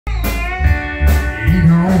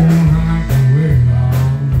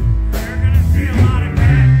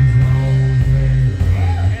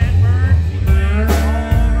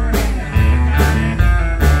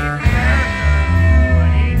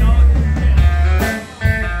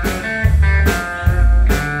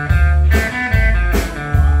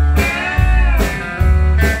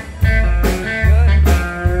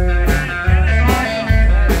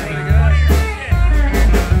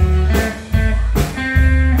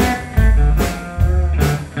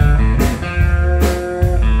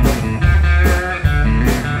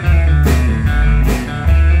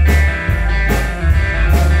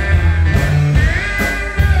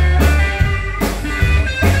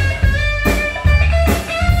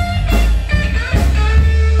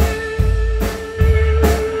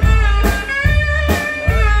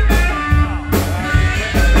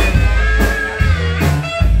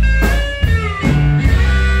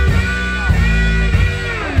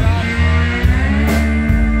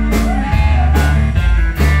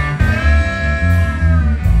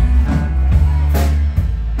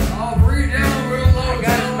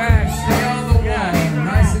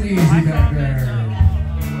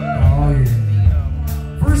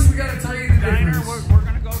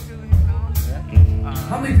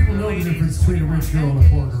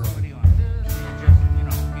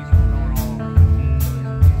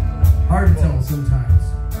Hard to tell sometimes.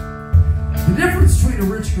 The difference between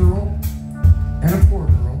a rich girl and a poor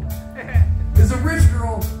girl is a rich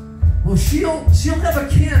girl, well, she'll have a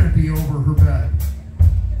canopy over her bed.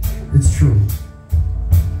 It's true.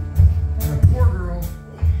 And a poor girl,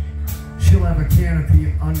 she'll have a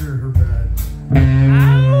canopy under her bed.